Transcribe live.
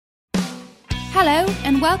Hello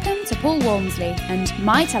and welcome to Paul Walmsley and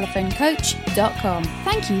mytelephonecoach.com.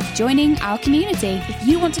 Thank you for joining our community. If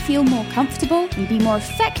you want to feel more comfortable and be more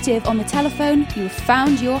effective on the telephone, you have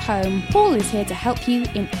found your home. Paul is here to help you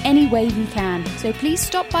in any way he can. So please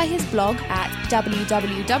stop by his blog at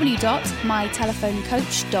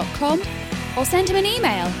www.mytelephonecoach.com or send him an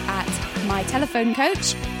email at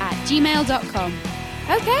mytelephonecoach@gmail.com.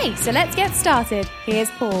 Okay, so let's get started. Here's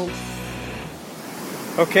Paul.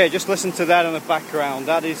 Okay, just listen to that in the background.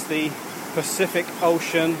 That is the Pacific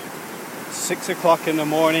Ocean, 6 o'clock in the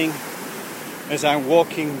morning, as I'm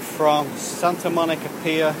walking from Santa Monica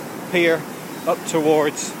Pier up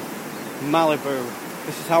towards Malibu.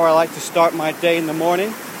 This is how I like to start my day in the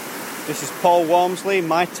morning. This is Paul Walmsley,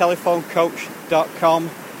 mytelephonecoach.com.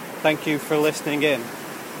 Thank you for listening in.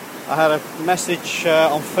 I had a message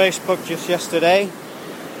on Facebook just yesterday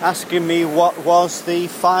asking me what was the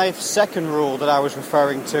 5-second rule that I was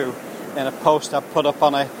referring to in a post I put up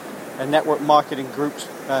on a network marketing group's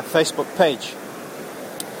Facebook page.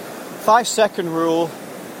 5-second rule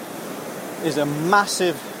is a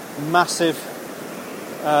massive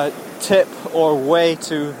tip or way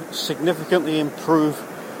to significantly improve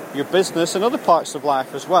your business and other parts of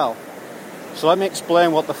life as well. So let me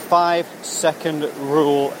explain what the 5-second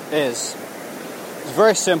rule is. It's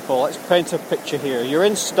very simple. Let's paint a picture here. You're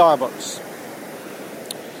in Starbucks.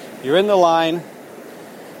 You're in the line,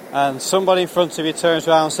 and somebody in front of you turns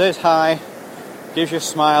around and says hi, gives you a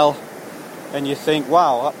smile, and you think,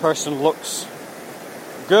 wow, that person looks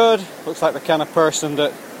good, looks like the kind of person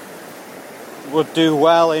that would do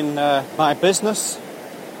well in my business.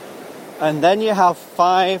 And then you have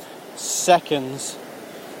 5 seconds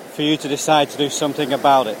for you to decide to do something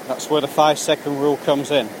about it. That's where the 5-second rule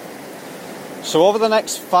comes in. So over the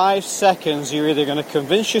next 5 seconds, you're either going to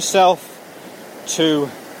convince yourself to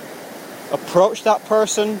approach that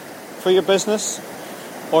person for your business,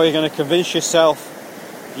 or you're going to convince yourself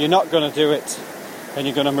you're not going to do it and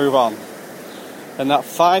you're going to move on. And that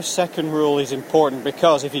 5-second rule is important,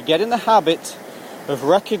 because if you get in the habit of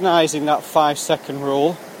recognizing that 5-second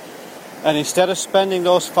rule, and instead of spending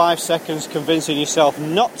those 5 seconds convincing yourself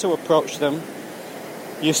not to approach them,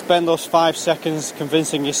 you spend those 5 seconds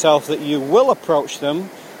convincing yourself that you will approach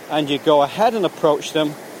them, and you go ahead and approach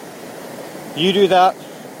them. You do that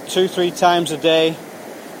 2-3 times a day,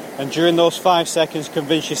 and during those 5 seconds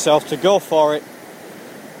convince yourself to go for it.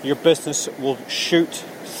 Your business will shoot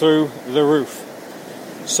through the roof.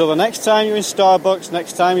 So the next time you're in Starbucks,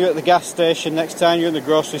 next time you're at the gas station, next time you're in the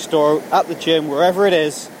grocery store, at the gym, wherever it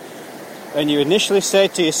is, and you initially say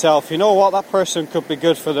to yourself, you know what, that person could be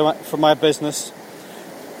good for my business,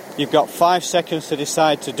 you've got 5 seconds to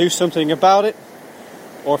decide to do something about it,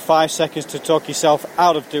 or 5 seconds to talk yourself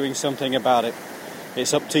out of doing something about it.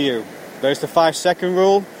 It's up to you. There's the 5-second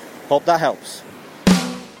rule. Hope that helps.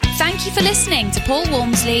 Thank you for listening to Paul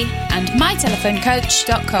Walmsley and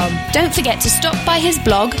mytelephonecoach.com. Don't forget to stop by his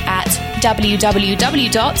blog at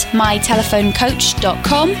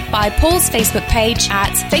www.mytelephonecoach.com, by Paul's Facebook page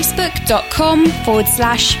at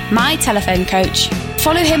facebook.com/mytelephonecoach.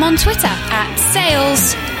 Follow him on Twitter at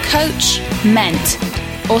salescoachment,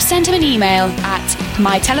 or send him an email at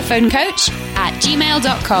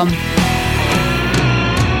mytelephonecoach@gmail.com.